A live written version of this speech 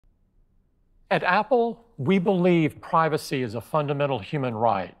At Apple, we believe privacy is a fundamental human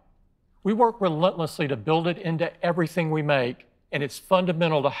right. We work relentlessly to build it into everything we make, and it's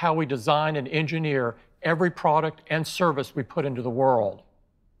fundamental to how we design and engineer every product and service we put into the world.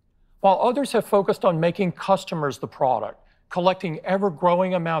 While others have focused on making customers the product, collecting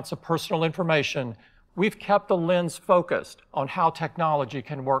ever-growing amounts of personal information, we've kept the lens focused on how technology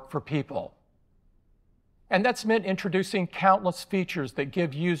can work for people. And that's meant introducing countless features that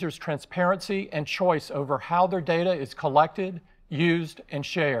give users transparency and choice over how their data is collected, used, and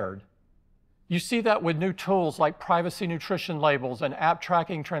shared. You see that with new tools like privacy nutrition labels and app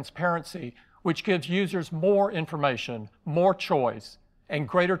tracking transparency, which gives users more information, more choice, and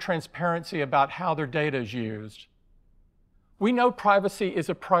greater transparency about how their data is used. We know privacy is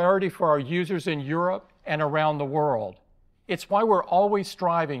a priority for our users in Europe and around the world. It's why we're always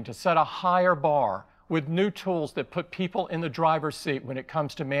striving to set a higher bar with new tools that put people in the driver's seat when it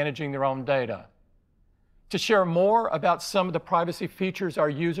comes to managing their own data. To share more about some of the privacy features our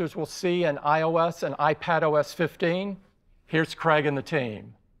users will see in iOS and iPadOS 15, here's Craig and the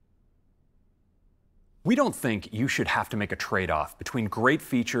team. We don't think you should have to make a trade-off between great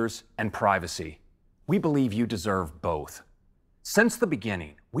features and privacy. We believe you deserve both. Since the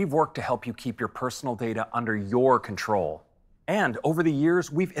beginning, we've worked to help you keep your personal data under your control. And over the years,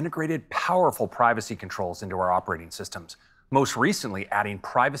 we've integrated powerful privacy controls into our operating systems, most recently adding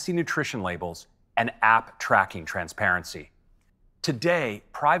privacy nutrition labels and app tracking transparency. Today,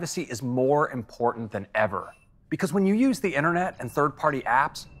 privacy is more important than ever, because when you use the internet and third-party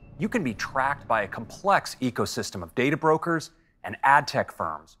apps, you can be tracked by a complex ecosystem of data brokers and ad tech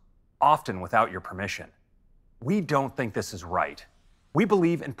firms, often without your permission. We don't think this is right. We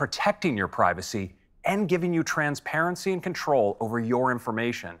believe in protecting your privacy and giving you transparency and control over your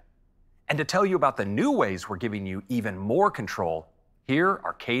information. And to tell you about the new ways we're giving you even more control, here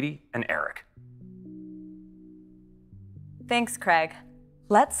are Katie and Eric. Thanks, Craig.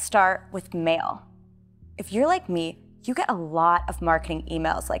 Let's start with mail. If you're like me, you get a lot of marketing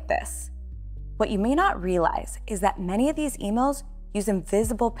emails like this. What you may not realize is that many of these emails use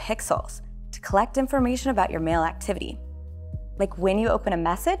invisible pixels to collect information about your mail activity, like when you open a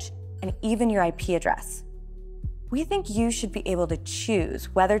message and even your IP address. We think you should be able to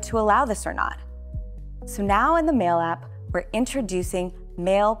choose whether to allow this or not. So now in the Mail app, we're introducing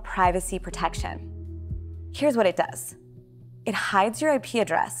Mail Privacy Protection. Here's what it does. It hides your IP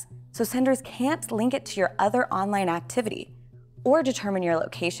address, so senders can't link it to your other online activity or determine your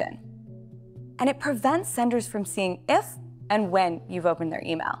location. And it prevents senders from seeing if and when you've opened their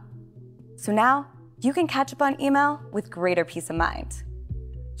email. So now you can catch up on email with greater peace of mind.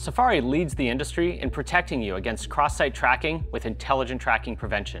 Safari leads the industry in protecting you against cross-site tracking with intelligent tracking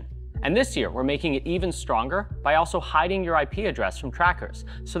prevention. And this year, we're making it even stronger by also hiding your IP address from trackers,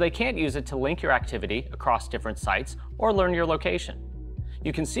 so they can't use it to link your activity across different sites or learn your location.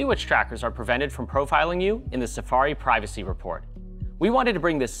 You can see which trackers are prevented from profiling you in the Safari Privacy Report. We wanted to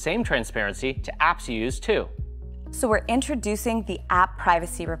bring this same transparency to apps you use too. So we're introducing the App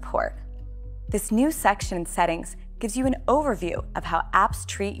Privacy Report. This new section in settings gives you an overview of how apps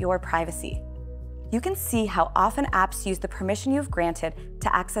treat your privacy. You can see how often apps use the permission you've granted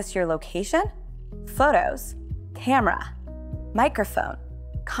to access your location, photos, camera, microphone,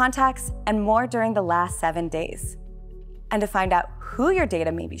 contacts, and more during the last 7 days. And to find out who your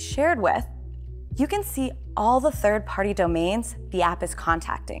data may be shared with, you can see all the third-party domains the app is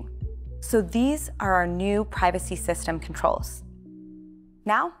contacting. So these are our new privacy system controls.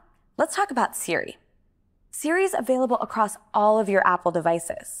 Now, let's talk about Siri. Siri is available across all of your Apple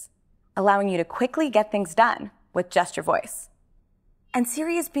devices, allowing you to quickly get things done with just your voice. And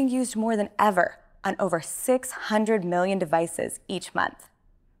Siri is being used more than ever on over 600 million devices each month.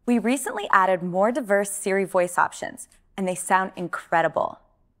 We recently added more diverse Siri voice options, and they sound incredible.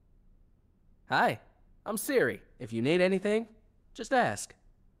 Hi, I'm Siri. If you need anything, just ask.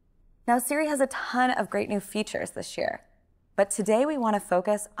 Now, Siri has a ton of great new features this year, but today we want to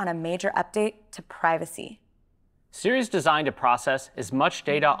focus on a major update to privacy. Siri is designed to process as much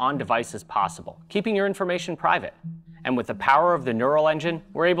data on device as possible, keeping your information private. And with the power of the neural engine,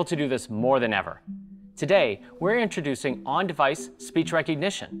 we're able to do this more than ever. Today, we're introducing on-device speech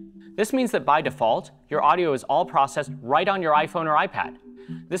recognition. This means that by default, your audio is all processed right on your iPhone or iPad.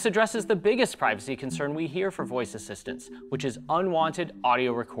 This addresses the biggest privacy concern we hear for voice assistants, which is unwanted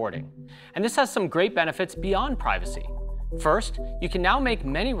audio recording. And this has some great benefits beyond privacy. First, you can now make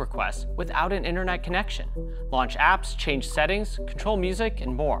many requests without an internet connection, launch apps, change settings, control music,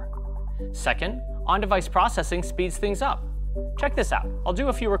 and more. Second, on-device processing speeds things up. Check this out. I'll do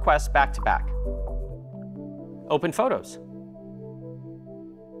a few requests back to back. Open Photos.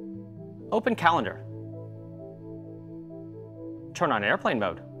 Open Calendar. Turn on airplane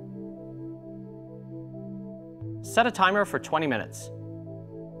mode. Set a timer for 20 minutes.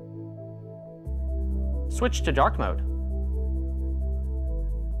 Switch to dark mode.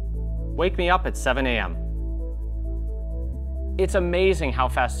 Wake me up at 7 a.m. It's amazing how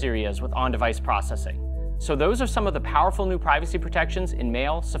fast Siri is with on-device processing. So those are some of the powerful new privacy protections in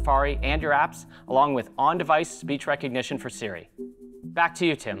Mail, Safari, and your apps, along with on-device speech recognition for Siri. Back to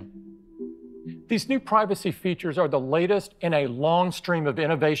you, Tim. These new privacy features are the latest in a long stream of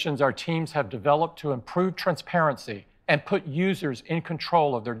innovations our teams have developed to improve transparency and put users in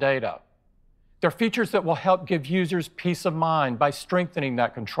control of their data. They're features that will help give users peace of mind by strengthening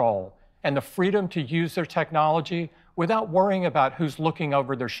that control and the freedom to use their technology without worrying about who's looking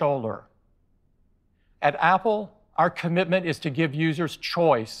over their shoulder. At Apple, our commitment is to give users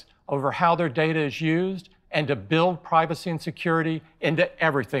choice over how their data is used and to build privacy and security into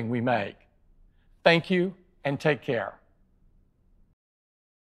everything we make. Thank you, and take care.